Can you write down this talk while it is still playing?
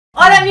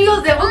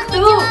amigos de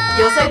Booktube,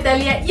 yo soy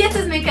Talia y este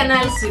es mi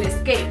canal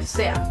Escape.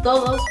 Sean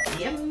todos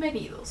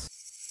bienvenidos.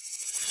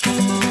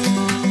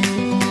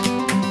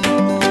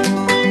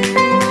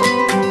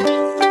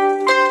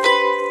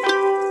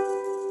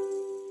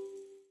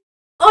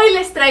 Hoy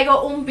les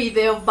traigo un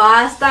video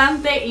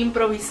bastante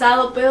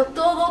improvisado, pero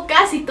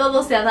casi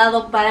todo se ha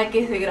dado para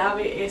que se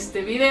grabe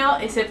este video,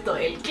 excepto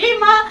el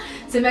clima.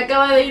 Se me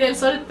acaba de ir el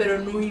sol, pero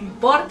no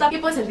importa. Y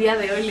pues el día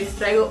de hoy les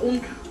traigo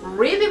un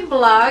reading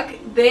vlog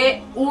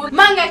de un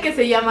manga que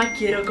se llama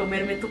Quiero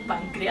Comerme Tu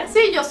Pancreas.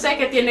 Sí, yo sé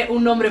que tiene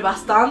un nombre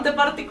bastante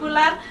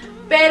particular,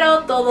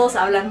 pero todos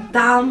hablan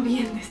tan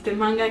bien de este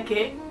manga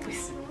que,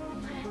 pues,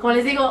 como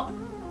les digo,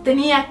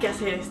 tenía que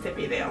hacer este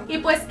video. Y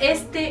pues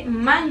este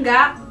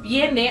manga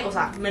viene, o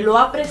sea, me lo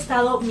ha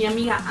prestado mi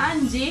amiga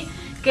Angie,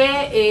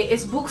 que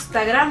es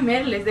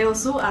bookstagrammer. Les dejo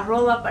su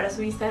arroba para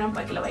su Instagram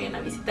para que la vayan a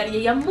visitar. Y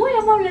ella muy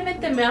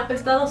amablemente me ha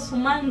prestado su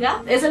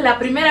manga. Esa es la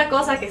primera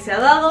cosa que se ha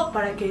dado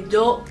para que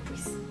yo,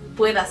 pues,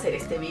 pueda hacer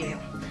este video.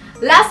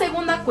 La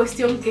segunda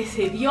cuestión que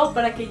se dio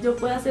para que yo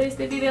pueda hacer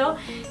este video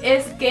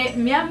es que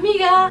mi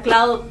amiga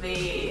Clau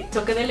de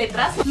Choque de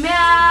Letras me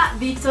ha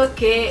dicho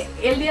que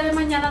el día de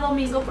mañana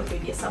domingo, porque hoy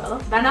día es sábado,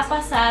 van a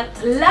pasar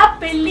la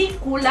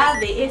película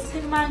de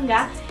este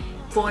manga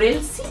por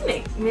el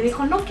cine. Me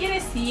dijo, ¿no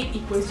quieres ir?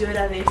 Y pues yo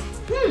era de,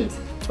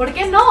 ¿por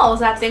qué no? O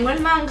sea, tengo el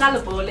manga,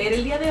 lo puedo leer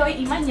el día de hoy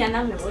y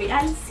mañana me voy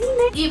al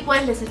cine. Y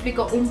pues les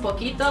explico un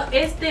poquito.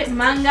 Este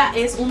manga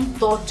es un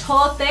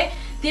tochote.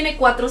 Tiene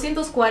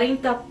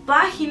 440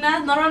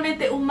 páginas.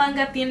 Normalmente un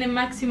manga tiene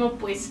máximo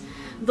pues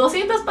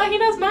 200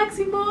 páginas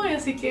máximo.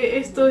 Así que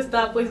esto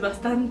está pues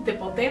bastante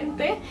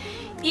potente.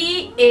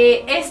 Y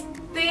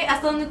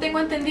hasta donde tengo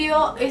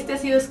entendido, este ha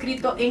sido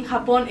escrito en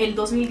Japón el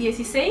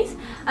 2016.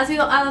 Ha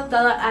sido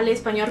adaptada al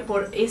español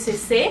por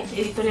SC,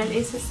 editorial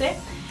SC,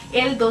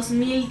 el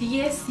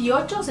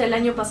 2018, o sea el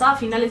año pasado, a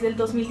finales del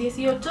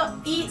 2018.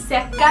 Y se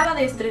acaba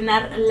de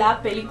estrenar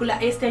la película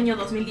este año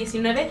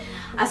 2019,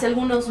 hace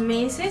algunos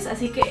meses,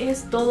 así que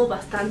es todo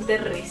bastante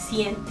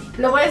reciente.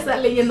 Lo voy a estar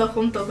leyendo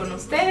junto con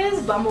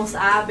ustedes. Vamos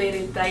a ver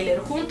el tráiler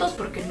juntos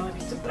porque no he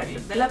visto el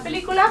tráiler de la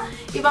película.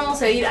 Y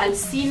vamos a ir al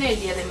cine el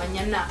día de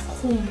mañana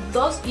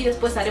juntos. Y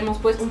después haremos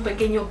pues un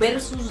pequeño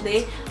versus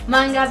de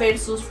manga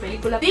versus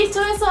película.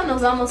 Dicho eso,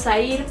 nos vamos a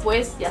ir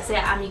pues ya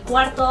sea a mi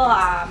cuarto,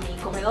 a mi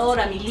comedor,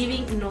 a mi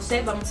living, no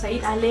sé, vamos a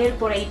ir a leer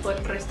por ahí por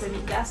el resto de mi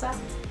casa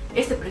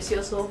este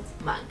precioso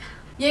manga.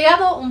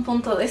 Llegado un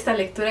punto de esta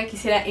lectura,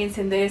 quisiera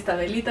encender esta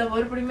velita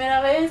por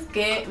primera vez,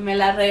 que me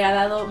la ha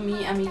regalado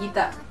mi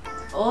amiguita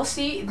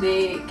Osi,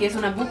 que es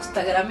una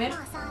bookstagrammer.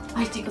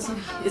 Ay chicos,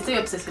 estoy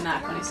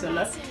obsesionada con ese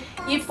olor.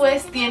 Y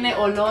pues tiene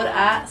olor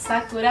a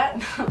sakura,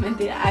 no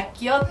mentira, a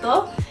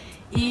Kyoto.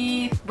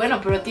 Y bueno,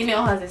 pero tiene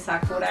hojas de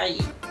sakura y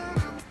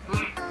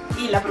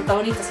la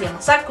protagonista se llama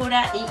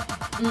Sakura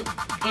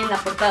y en la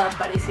portada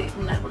aparece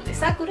un árbol de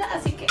sakura,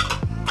 así que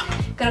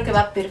creo que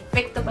va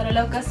perfecto para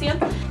la ocasión.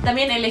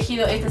 También he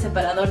elegido este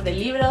separador de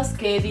libros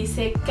que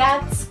dice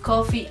Cats,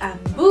 Coffee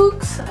and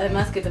Books,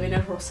 además que también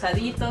es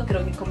rosadito,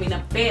 creo que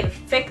combina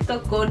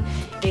perfecto con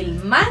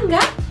el manga.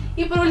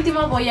 Y por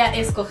último voy a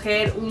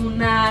escoger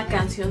una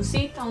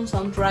cancioncita, un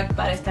soundtrack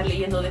para estar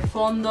leyendo de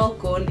fondo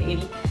con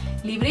el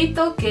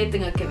librito que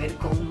tenga que ver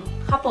con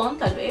Japón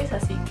tal vez,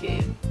 así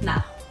que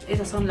nada.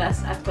 Esas son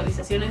las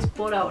actualizaciones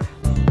por ahora.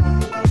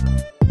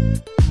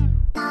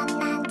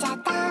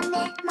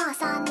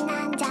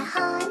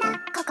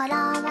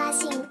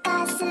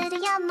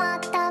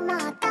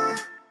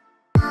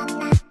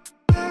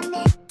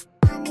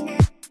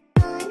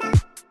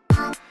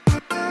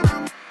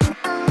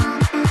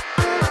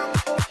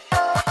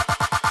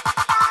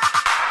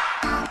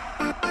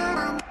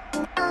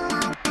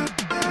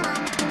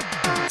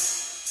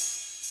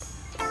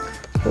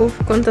 Uf,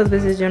 ¿cuántas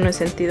veces yo no he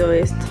sentido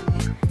esto?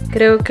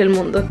 Creo que el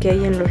mundo que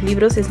hay en los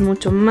libros es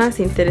mucho más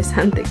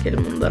interesante que el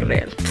mundo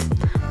real.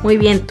 Muy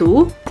bien,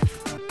 ¿tú?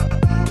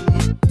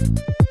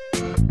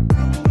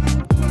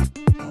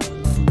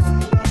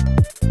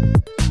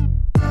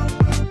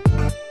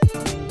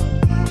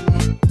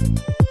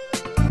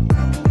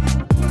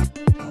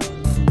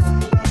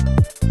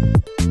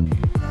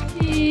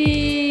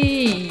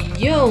 Y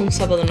yo un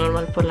sábado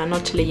normal por la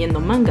noche leyendo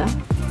manga.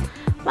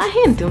 La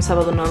gente un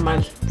sábado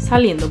normal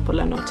saliendo por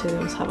la noche de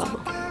un sábado.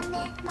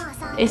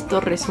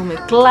 Esto resume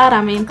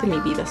claramente mi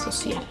vida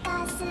social.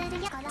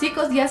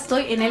 Chicos, ya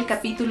estoy en el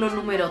capítulo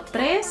número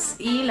 3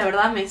 y la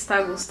verdad me está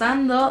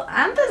gustando.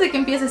 Antes de que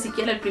empiece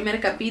siquiera el primer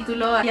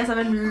capítulo, ya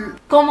saben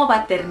cómo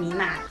va a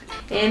terminar.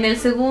 En el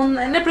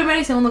primero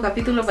y segundo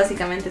capítulo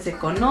básicamente se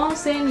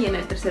conocen y en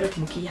el tercero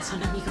como que ya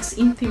son amigos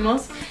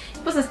íntimos.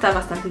 Pues está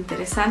bastante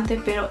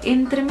interesante, pero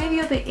entre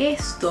medio de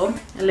esto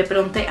le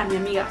pregunté a mi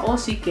amiga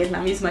Osi, que es la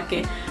misma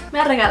que me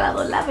ha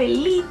regalado la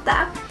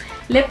velita.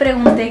 Le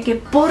pregunté que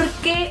por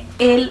qué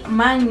el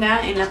manga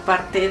en la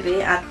parte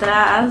de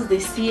atrás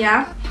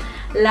decía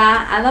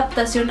la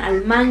adaptación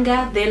al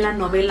manga de la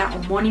novela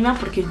homónima,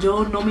 porque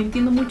yo no me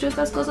entiendo mucho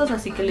estas cosas,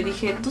 así que le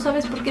dije, ¿tú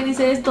sabes por qué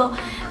dice esto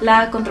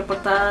la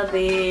contraportada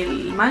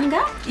del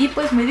manga? Y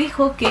pues me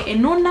dijo que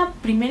en una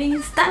primera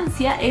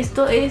instancia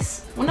esto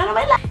es una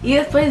novela y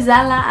después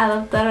ya la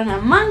adaptaron a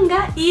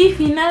manga y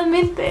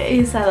finalmente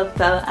es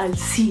adaptada al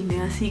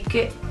cine, así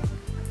que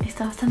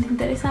está bastante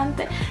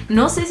interesante.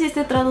 No sé si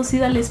esté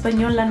traducida al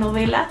español la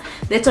novela,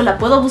 de hecho la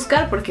puedo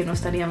buscar porque no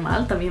estaría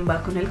mal, también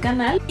va con el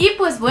canal. Y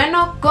pues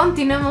bueno,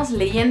 continuemos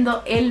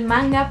leyendo el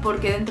manga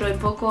porque dentro de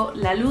poco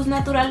la luz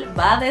natural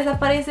va a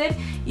desaparecer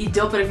y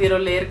yo prefiero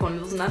leer con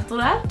luz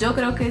natural. Yo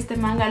creo que este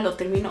manga lo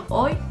termino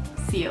hoy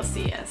sí o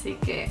sí, así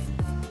que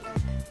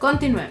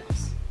continuemos.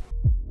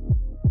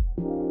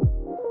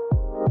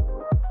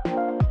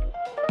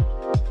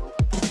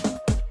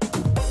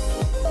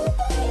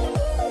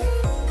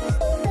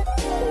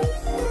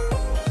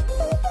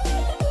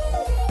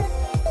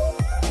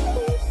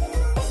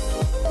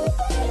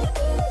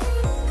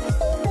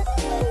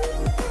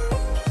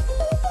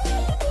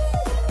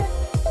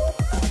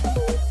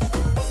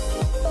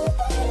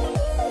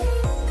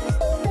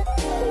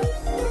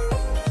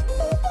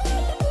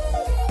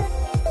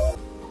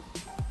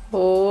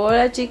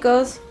 Hola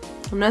chicos,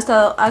 no he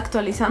estado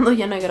actualizando,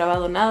 ya no he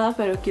grabado nada,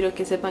 pero quiero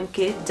que sepan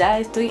que ya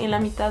estoy en la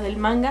mitad del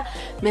manga.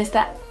 Me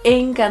está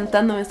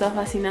encantando, me está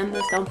fascinando,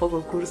 está un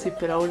poco cursi,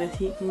 pero aún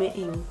así me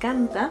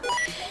encanta.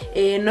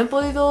 No he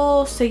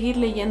podido seguir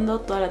leyendo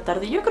toda la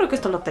tarde, yo creo que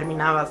esto lo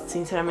terminaba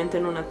sinceramente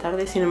en una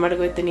tarde, sin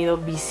embargo he tenido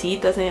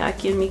visitas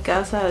aquí en mi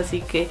casa,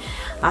 así que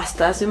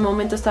hasta hace un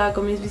momento estaba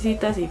con mis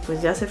visitas y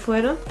pues ya se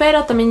fueron.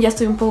 Pero también ya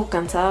estoy un poco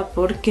cansada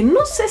porque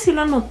no sé si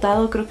lo han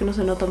notado, creo que no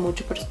se nota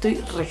mucho, pero estoy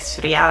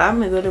resfriada,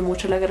 me duele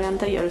mucho la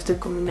garganta y ahora estoy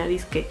con mi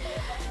nariz que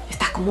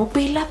está como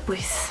pela,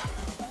 pues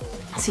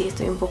sí,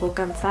 estoy un poco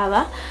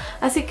cansada,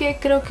 así que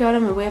creo que ahora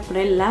me voy a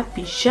poner la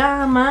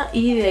pijama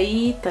y de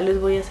ahí tal vez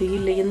voy a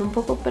seguir leyendo un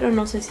poco, pero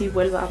no sé si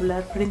vuelva a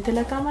hablar frente a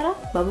la cámara,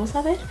 vamos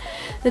a ver.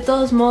 De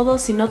todos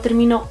modos, si no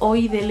termino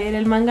hoy de leer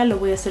el manga, lo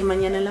voy a hacer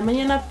mañana en la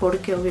mañana,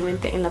 porque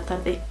obviamente en la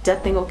tarde ya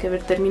tengo que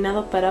haber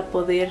terminado para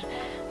poder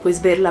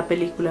pues ver la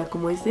película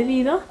como es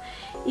debido.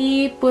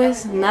 Y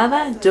pues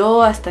nada,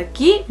 yo hasta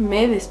aquí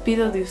me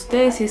despido de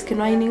ustedes si es que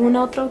no hay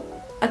ninguna otra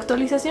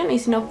actualización, y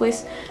si no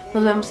pues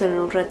nos vemos en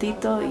un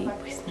ratito y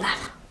pues nada.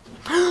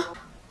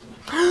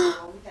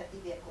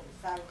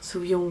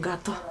 Subió un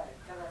gato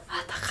a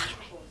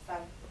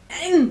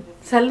atacarme.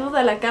 Saluda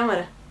a la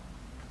cámara.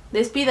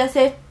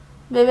 Despídase,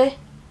 bebé,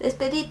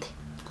 despedite.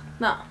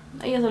 No,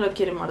 ella solo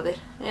quiere morder.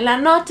 En la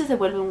noche se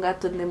vuelve un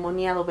gato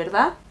endemoniado,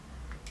 ¿verdad?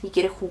 Y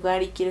quiere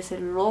jugar y quiere ser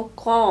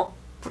loco.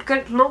 ¿Por qué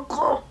es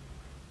loco?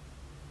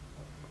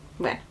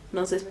 Bueno,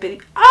 nos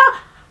despedimos. ¡Ah!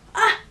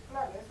 ¡Ah!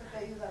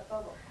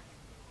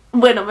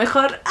 Bueno,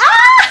 mejor... ¡Ah!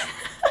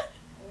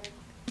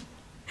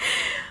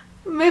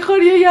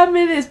 Mejor yo ya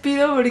me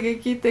despido porque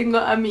aquí tengo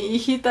a mi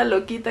hijita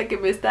loquita que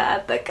me está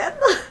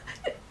atacando.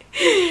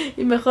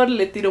 Y mejor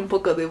le tiro un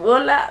poco de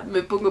bola,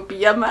 me pongo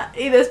pijama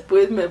y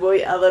después me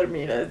voy a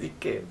dormir. Así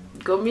que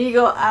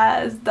conmigo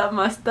hasta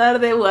más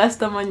tarde o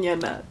hasta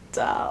mañana.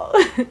 Chao.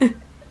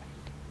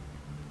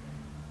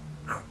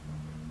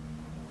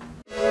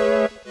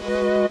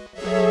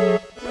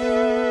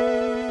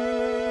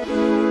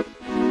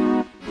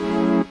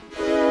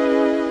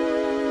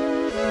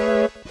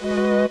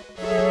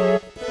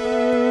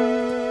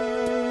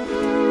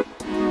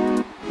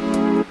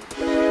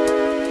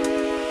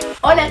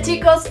 Hola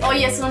chicos,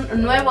 hoy es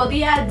un nuevo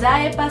día,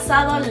 ya he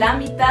pasado la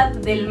mitad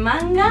del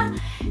manga.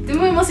 Estoy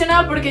muy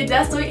emocionada porque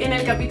ya estoy en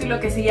el capítulo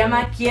que se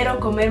llama Quiero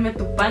Comerme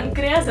Tu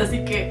Pancreas,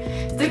 así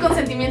que estoy con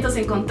sentimientos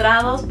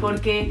encontrados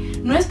porque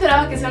no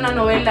esperaba que sea una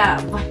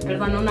novela, bueno,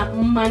 perdón,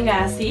 un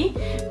manga así,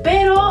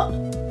 pero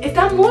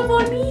está muy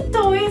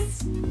bonito,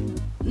 es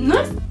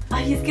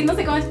que no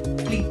sé cómo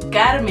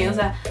explicarme, o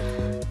sea,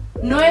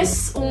 no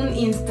es un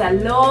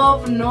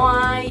insta-love, no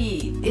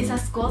hay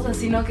esas cosas,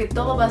 sino que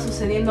todo va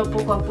sucediendo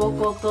poco a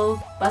poco,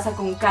 todo pasa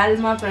con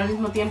calma, pero al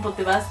mismo tiempo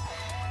te vas...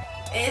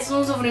 Es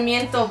un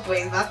sufrimiento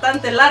pues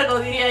bastante largo,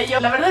 diría yo.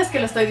 La verdad es que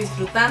lo estoy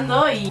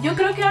disfrutando y yo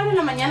creo que ahora en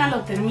la mañana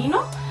lo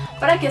termino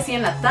para que así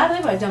en la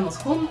tarde vayamos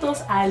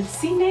juntos al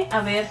cine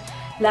a ver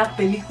la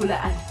película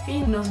al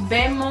fin. Nos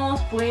vemos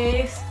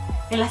pues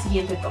en la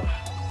siguiente toma.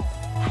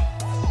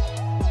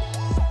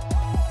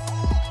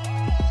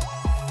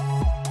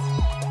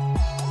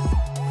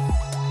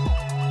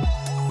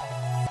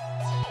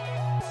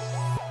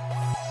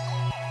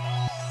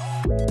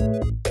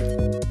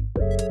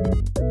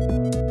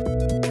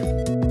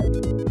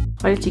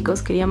 Hola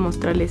chicos, quería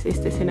mostrarles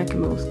esta escena que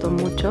me gustó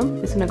mucho.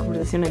 Es una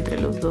conversación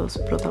entre los dos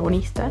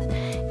protagonistas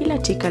y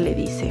la chica le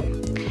dice: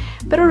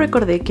 pero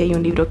recordé que hay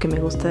un libro que me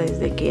gusta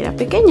desde que era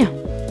pequeña.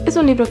 Es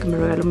un libro que me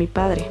regaló mi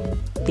padre.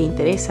 ¿Te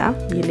interesa?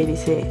 Y él le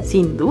dice: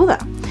 sin duda.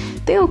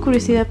 Tengo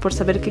curiosidad por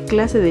saber qué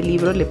clase de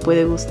libro le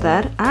puede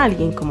gustar a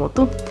alguien como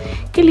tú.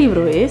 ¿Qué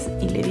libro es?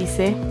 Y le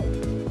dice: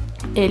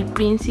 El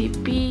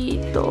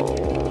Principito.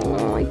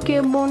 ¡Ay,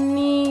 qué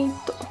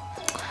bonito!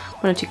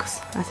 Bueno chicos,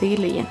 a seguir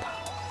leyendo.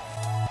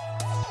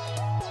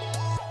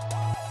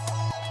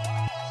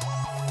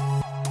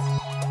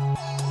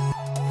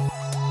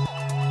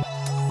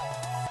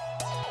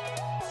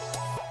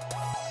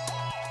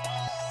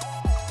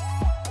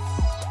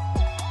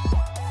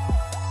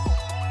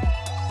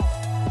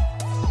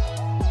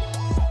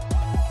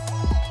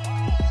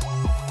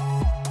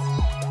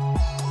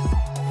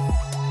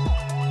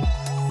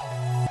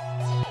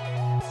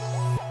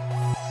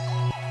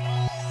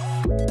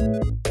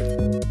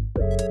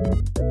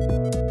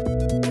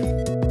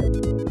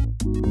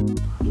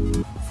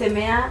 se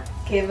me ha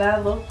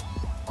quedado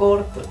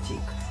corto,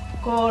 chicos.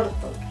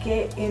 Corto.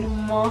 Qué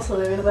hermoso,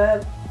 de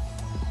verdad.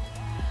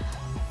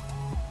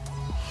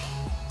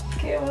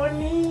 Qué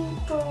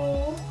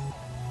bonito.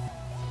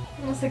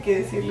 No sé qué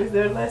decirles, de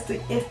verdad estoy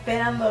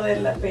esperando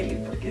ver la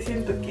peli porque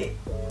siento que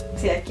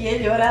si aquí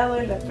he llorado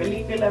en la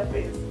película,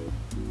 pues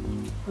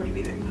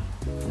olvídenlo,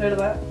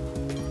 ¿verdad?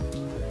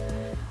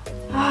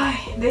 Ay,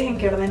 dejen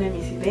que ordene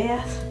mis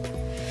ideas,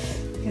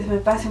 que se me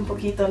pase un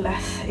poquito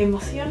las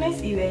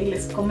emociones y de ahí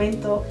les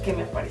comento qué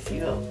me ha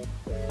parecido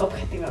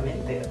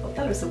objetivamente, o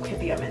tal vez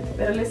subjetivamente,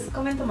 pero les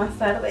comento más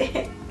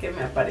tarde qué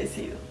me ha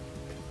parecido.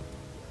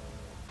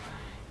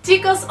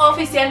 Chicos,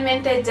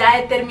 oficialmente ya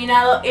he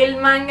terminado el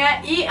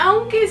manga y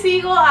aunque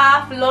sigo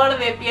a flor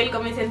de piel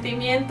con mis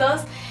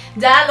sentimientos,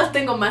 ya los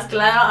tengo más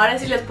claro. Ahora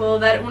sí les puedo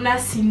dar una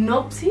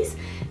sinopsis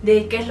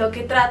de qué es lo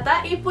que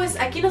trata. Y pues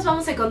aquí nos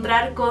vamos a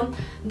encontrar con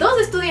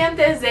dos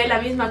estudiantes de la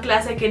misma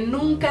clase que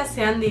nunca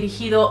se han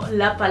dirigido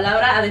la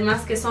palabra,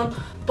 además que son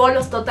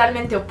polos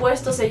totalmente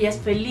opuestos. Ella es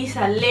feliz,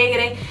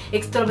 alegre,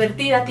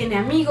 extrovertida, tiene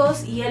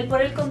amigos, y él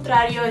por el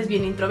contrario es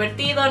bien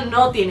introvertido,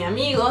 no tiene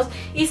amigos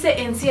y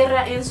se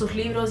encierra en sus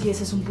libros, y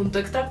ese es un punto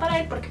extra para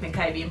él porque me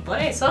cae bien por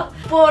eso.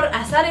 Por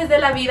azares de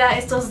la vida,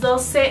 estos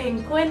dos se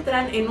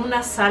encuentran en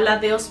una sala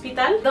de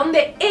hospital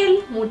donde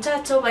el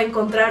muchacho va a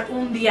encontrar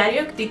un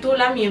diario que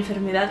titula Mi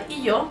enfermedad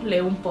y yo.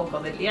 Leo un poco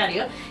del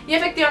diario y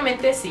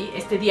efectivamente sí,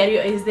 este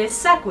diario es de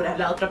Sakura,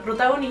 la otra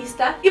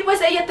protagonista, y pues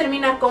ella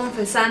termina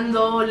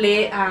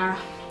confesándole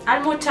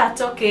al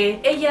muchacho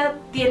que ella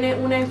tiene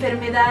una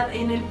enfermedad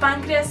en el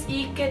páncreas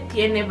y que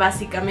tiene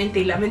básicamente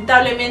y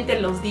lamentablemente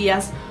los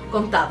días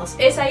contados.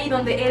 Es ahí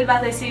donde él va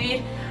a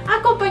decidir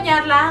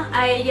acompañarla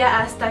a ella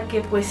hasta que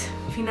pues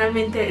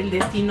finalmente el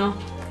destino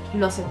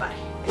los separe.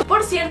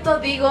 Por cierto,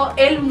 digo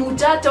el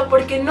muchacho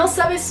porque no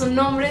sabe su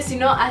nombre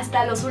sino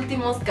hasta los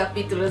últimos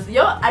capítulos.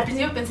 Yo al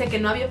principio pensé que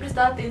no había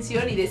prestado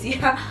atención y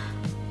decía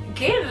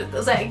 ¿qué?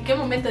 O sea, ¿en qué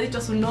momento ha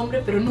dicho su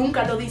nombre? Pero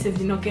nunca lo dice,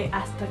 sino que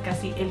hasta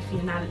casi el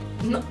final.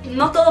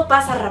 No todo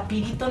pasa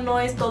rapidito, no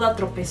es todo a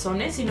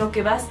tropezones, sino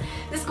que vas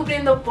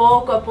descubriendo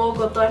poco a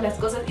poco todas las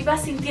cosas y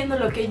vas sintiendo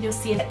lo que ellos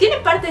sienten. Tiene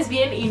partes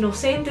bien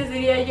inocentes,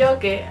 diría yo,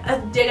 que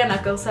llegan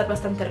a causar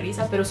bastante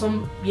risa, pero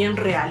son bien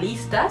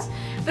realistas.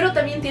 Pero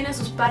también tiene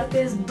sus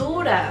partes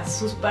duras,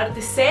 sus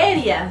partes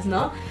serias,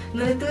 ¿no?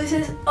 Donde tú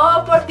dices,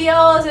 oh por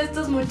Dios,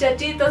 estos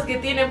muchachitos que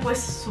tienen pues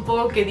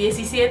supongo que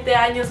 17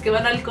 años, que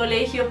van al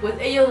colegio, pues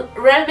ellos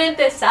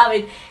realmente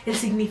saben el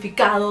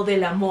significado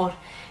del amor.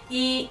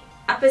 Y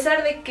a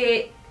pesar de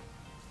que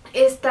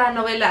esta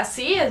novela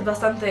sí es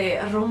bastante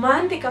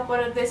romántica,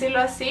 por decirlo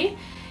así,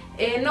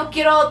 no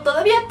quiero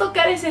todavía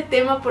tocar ese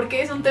tema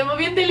porque es un tema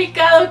bien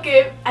delicado,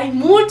 que hay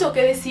mucho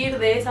que decir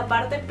de esa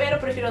parte, pero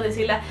prefiero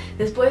decirla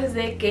después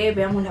de que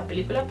veamos la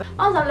película.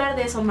 Vamos a hablar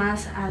de eso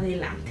más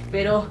adelante,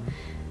 pero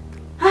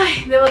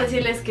ay, debo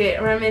decirles que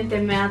realmente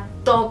me ha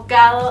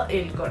tocado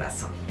el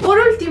corazón. Por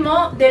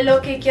último, de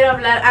lo que quiero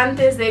hablar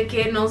antes de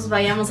que nos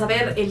vayamos a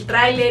ver el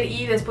tráiler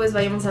y después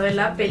vayamos a ver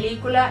la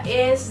película,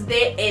 es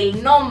de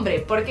el nombre,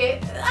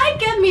 porque hay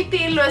que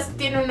admitirlo,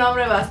 tiene un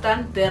nombre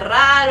bastante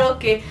raro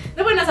que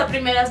de buenas a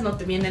primeras no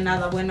te viene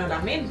nada bueno a la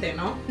mente,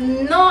 ¿no?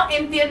 No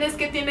entiendes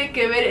qué tiene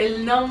que ver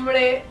el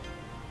nombre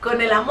con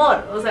el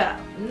amor, o sea,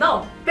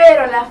 no.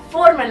 Pero la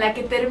forma en la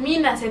que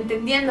terminas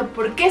entendiendo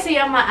por qué se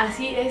llama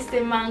así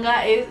este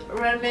manga es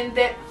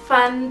realmente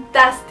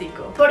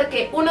fantástico.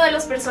 Porque uno de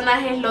los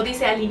personajes lo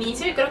dice al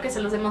inicio, y creo que se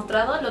los he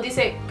mostrado, lo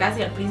dice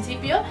casi al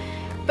principio,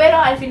 pero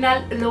al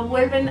final lo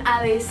vuelven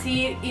a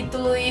decir y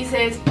tú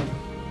dices,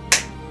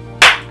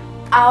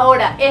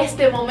 ahora,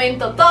 este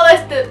momento, todo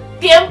este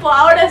tiempo,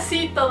 ahora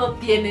sí todo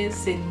tiene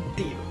sentido.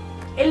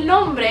 El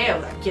nombre, o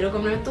sea, Quiero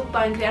Comerme Tu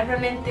Pancreas,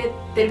 realmente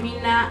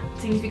termina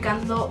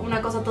significando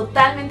una cosa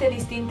totalmente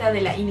distinta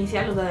de la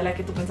inicial, o sea, de la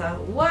que tú pensabas,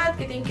 ¿what?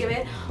 ¿Qué tiene que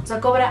ver? O sea,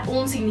 cobra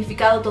un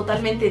significado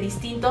totalmente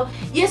distinto,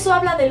 y eso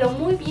habla de lo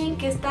muy bien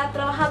que está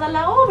trabajada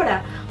la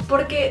obra,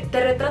 porque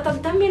te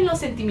retratan tan bien los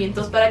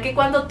sentimientos para que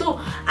cuando tú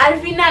al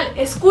final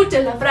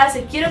escuches la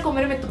frase Quiero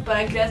comerme tu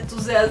páncreas, tú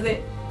seas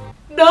de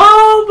 ¡no!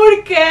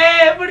 ¿Por qué?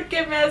 ¿Por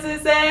qué me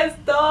haces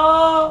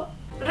esto?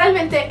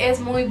 Realmente es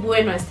muy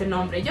bueno este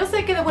nombre. Yo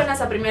sé que de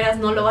buenas a primeras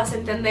no lo vas a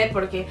entender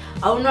porque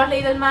aún no has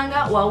leído el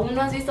manga o aún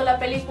no has visto la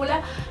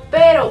película,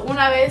 pero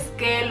una vez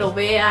que lo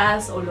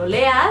veas o lo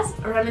leas,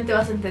 realmente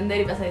vas a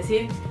entender y vas a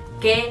decir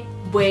qué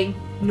buen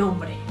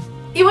nombre.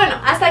 Y bueno,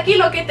 hasta aquí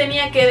lo que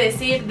tenía que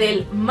decir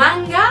del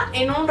manga.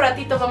 En un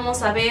ratito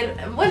vamos a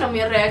ver, bueno,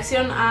 mi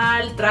reacción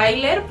al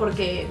tráiler,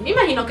 porque me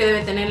imagino que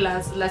debe tener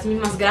las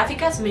mismas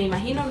gráficas, me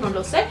imagino, no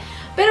lo sé.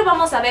 Pero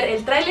vamos a ver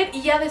el tráiler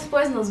y ya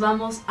después nos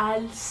vamos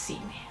al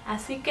cine.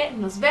 Así que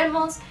nos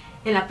vemos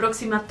en la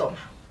próxima toma.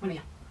 Bueno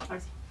ya, ahora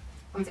sí,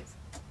 comencemos.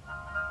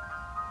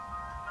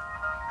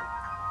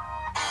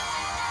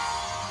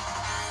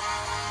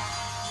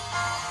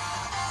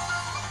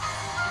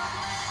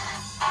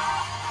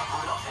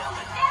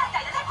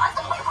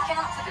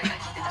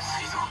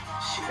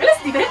 Él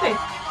es diferente,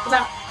 o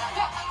sea...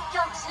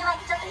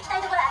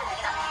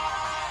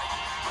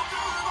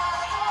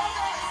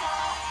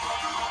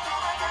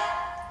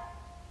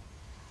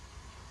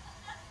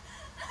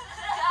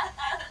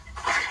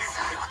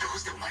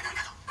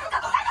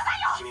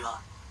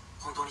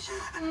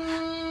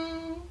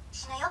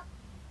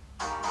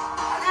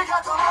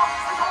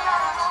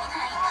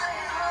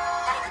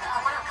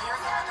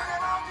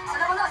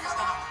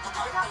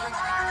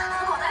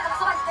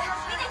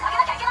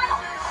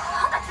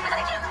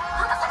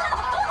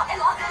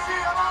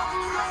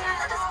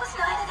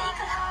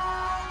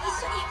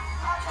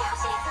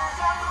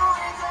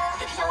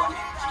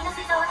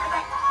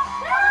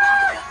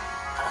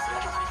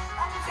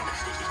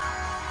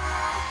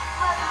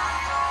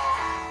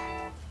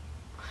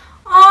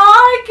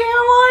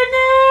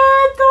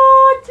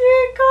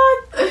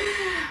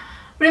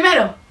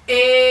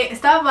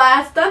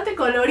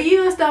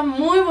 colorido, está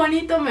muy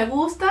bonito, me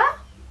gusta.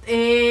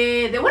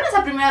 De buenas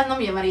a primeras no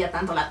me llamaría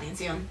tanto la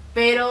atención,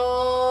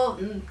 pero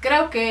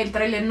creo que el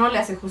tráiler no le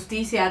hace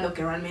justicia a lo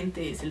que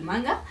realmente es el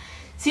manga.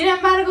 Sin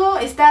embargo,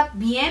 está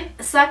bien,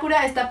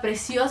 Sakura está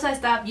preciosa,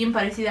 está bien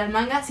parecida al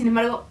manga. Sin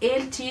embargo,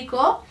 el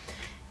chico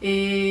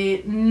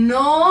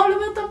no lo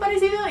veo tan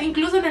parecido.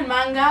 Incluso en el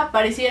manga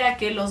pareciera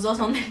que los dos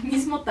son del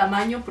mismo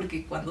tamaño,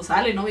 porque cuando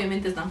salen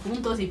obviamente están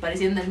juntos y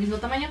parecían del mismo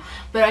tamaño,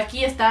 pero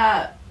aquí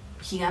está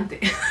gigante,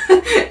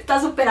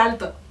 está súper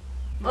alto.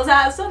 O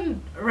sea,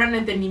 son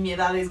realmente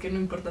nimiedades que no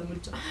importan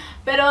mucho,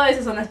 pero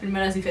esas son las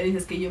primeras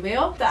diferencias que yo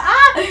veo.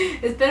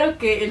 Espero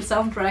que el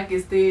soundtrack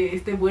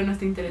esté bueno,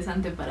 esté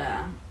interesante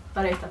para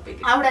esta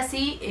película. Ahora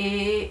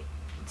sí,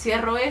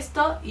 cierro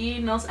esto y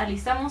nos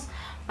alistamos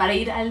para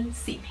ir al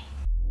cine.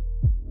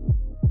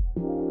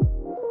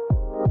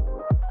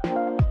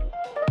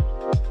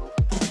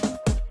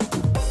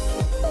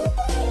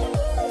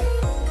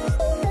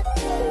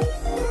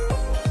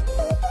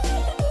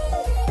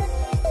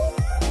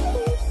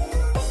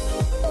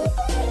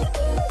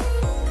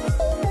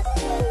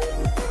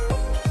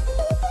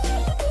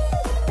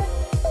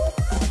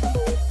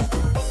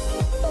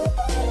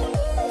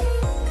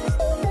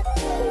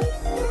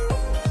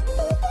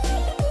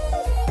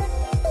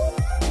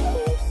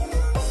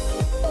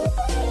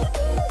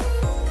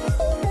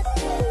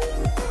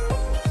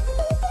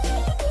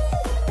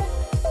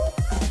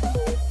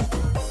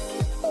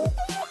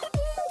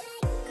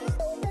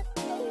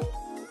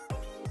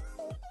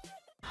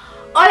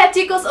 Hola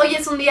chicos, hoy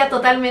es un día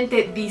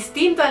totalmente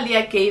distinto al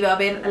día que he ido a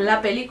ver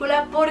la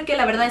película, porque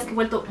la verdad es que he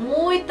vuelto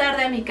muy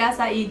tarde a mi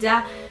casa y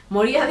ya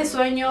moría de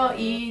sueño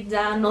y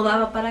ya no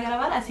daba para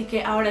grabar, así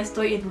que ahora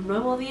estoy en un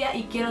nuevo día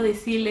y quiero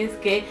decirles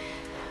que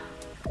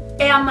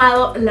he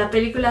amado la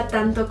película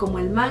tanto como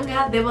el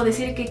manga. Debo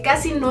decir que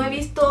casi no he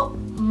visto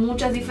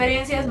muchas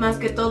diferencias, más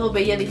que todo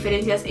veía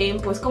diferencias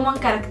en pues cómo han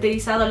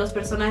caracterizado a los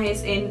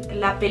personajes en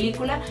la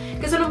película,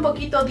 que son un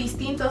poquito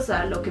distintos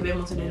a lo que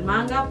vemos en el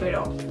manga,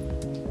 pero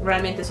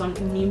realmente son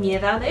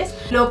nimiedades.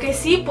 Lo que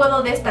sí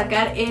puedo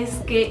destacar es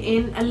que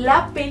en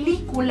la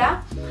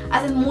película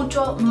hacen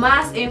mucho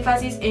más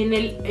énfasis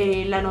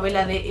en la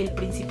novela de El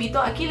Principito.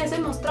 Aquí les he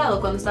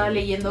mostrado cuando estaba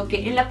leyendo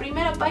que en la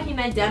primera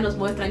página ya nos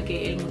muestran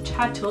que el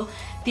muchacho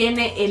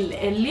tiene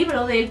el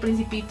libro de El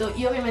Principito,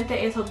 y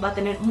obviamente eso va a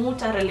tener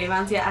mucha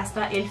relevancia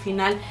hasta el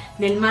final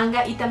del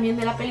manga y también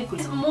de la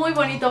película. Es muy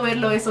bonito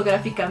verlo eso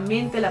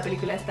gráficamente, la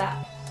película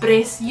está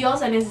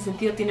preciosa en ese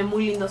sentido, tiene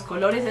muy lindos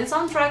colores. El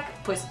soundtrack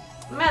pues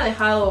me ha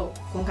dejado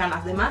con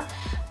ganas de más,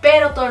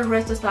 pero todo el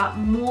resto está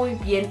muy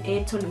bien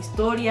hecho, la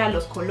historia,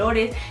 los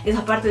colores,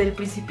 esa parte del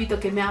Principito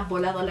que me ha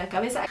volado la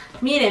cabeza.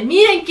 Miren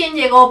quién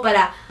llegó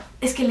para...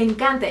 Es que le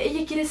encanta,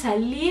 ella quiere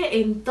salir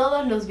en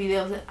todos los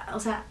videos, o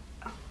sea,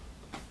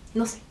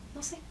 no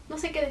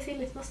sé qué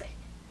decirles, no sé.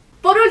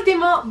 Por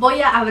último, voy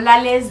a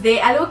hablarles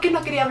de algo que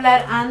no quería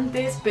hablar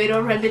antes,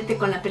 pero realmente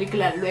con la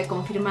película lo he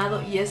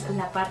confirmado, y es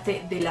la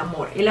parte del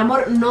amor. El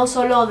amor no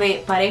solo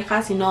de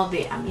pareja, sino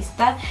de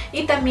amistad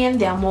y también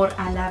de amor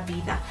a la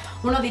vida.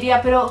 Uno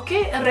diría, pero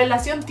 ¿qué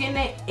relación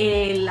tiene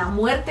la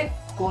muerte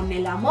con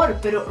el amor?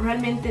 Pero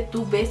realmente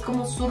tú ves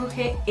cómo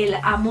surge el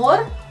amor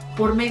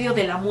por medio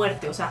de la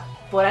muerte. O sea,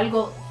 por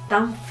algo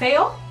tan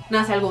feo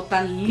nace algo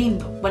tan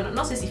lindo. Bueno,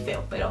 no sé si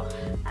feo, pero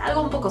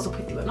algo un poco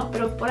subjetivo, ¿no?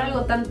 Pero por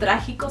algo tan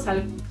trágico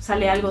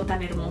sale algo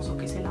tan hermoso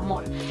que es el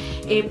amor.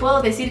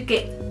 Puedo decir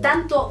que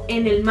tanto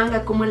en el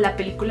manga como en la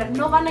película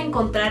no van a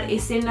encontrar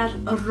escenas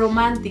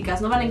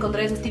románticas, no van a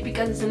encontrar esas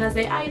típicas escenas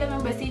de ay, dame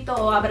un besito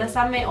o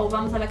abrázame o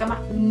vamos a la cama.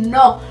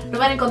 No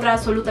van a encontrar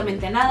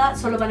absolutamente nada,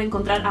 solo van a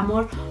encontrar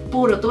amor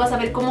puro. Tú vas a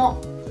ver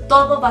cómo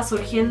todo va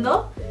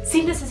surgiendo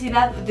sin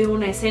necesidad de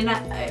una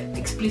escena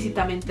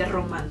explícitamente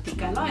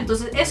romántica, ¿no?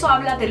 Entonces eso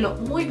habla de lo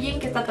muy bien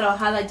que está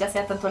trabajada, ya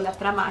sea tanto en la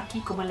trama aquí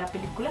como en la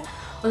película.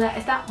 O sea,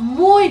 está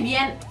muy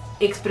bien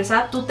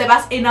expresada, tú te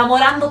vas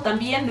enamorando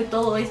también de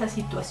toda esa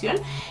situación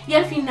y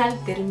al final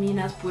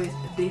terminas pues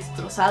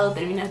destrozado,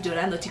 terminas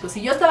llorando, chicos.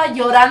 Si yo estaba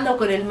llorando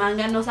con el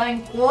manga, no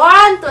saben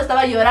cuánto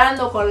estaba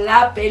llorando con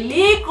la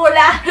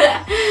película.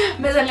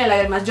 Me salían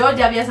lágrimas. Yo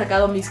ya había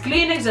sacado mis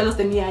Kleenex, ya los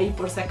tenía ahí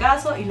por si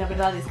acaso, y la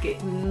verdad es que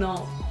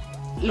no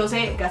los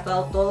he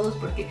gastado todos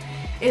porque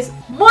es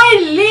muy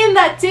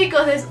linda,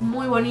 chicos, es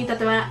muy bonita,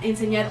 te va a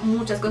enseñar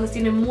muchas cosas,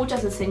 tiene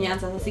muchas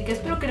enseñanzas, así que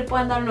espero que le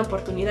puedan dar una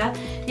oportunidad,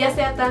 ya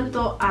sea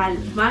tanto al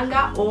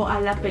manga o a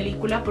la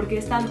película, porque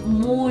están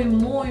muy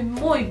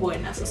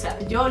buenas. O sea,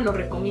 yo lo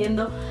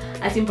recomiendo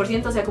al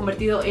 100%, se ha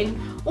convertido en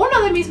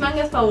uno de mis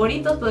mangas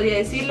favoritos, podría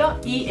decirlo,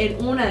 y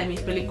en una de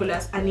mis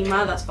películas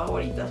animadas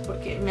favoritas,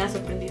 porque me ha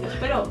sorprendido.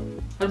 Espero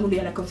algún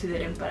día la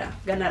consideren para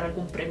ganar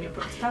algún premio,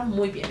 porque está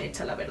muy bien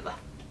hecha, la verdad.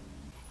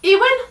 Y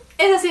bueno,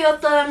 esa ha sido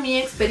toda mi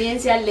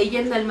experiencia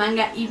leyendo el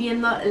manga y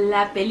viendo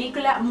la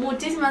película.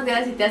 Muchísimas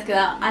gracias si te has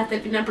quedado hasta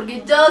el final,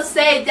 porque yo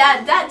sé,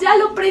 ya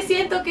lo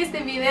presiento que este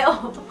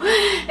video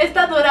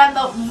está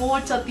durando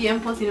mucho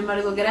tiempo. Sin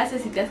embargo,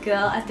 gracias si te has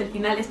quedado hasta el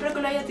final. Espero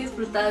que lo hayas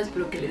disfrutado,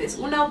 espero que le des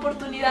una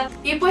oportunidad.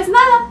 Y pues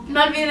nada,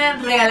 no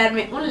olviden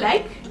regalarme un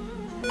like,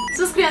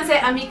 Suscríbanse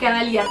a mi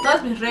canal y a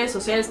todas mis redes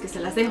sociales que se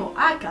las dejo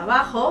acá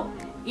abajo.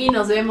 Y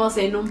nos vemos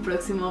en un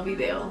próximo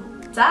video.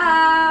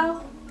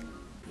 ¡Chao!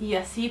 Y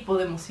así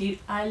podemos ir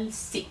al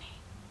cine.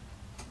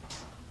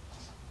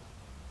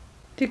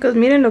 Chicos,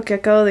 miren lo que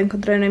acabo de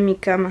encontrar en mi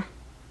cama.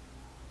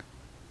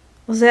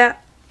 O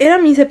sea, era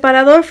mi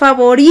separador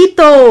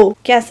favorito.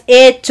 ¿Qué has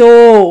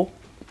hecho?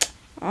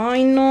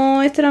 Ay,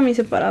 no, este era mi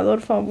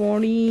separador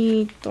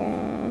favorito.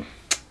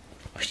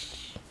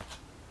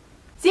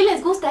 Si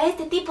les gusta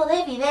este tipo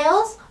de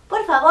videos,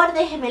 por favor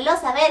déjenmelo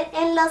saber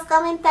en los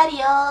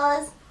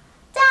comentarios.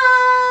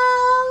 ¡Chao!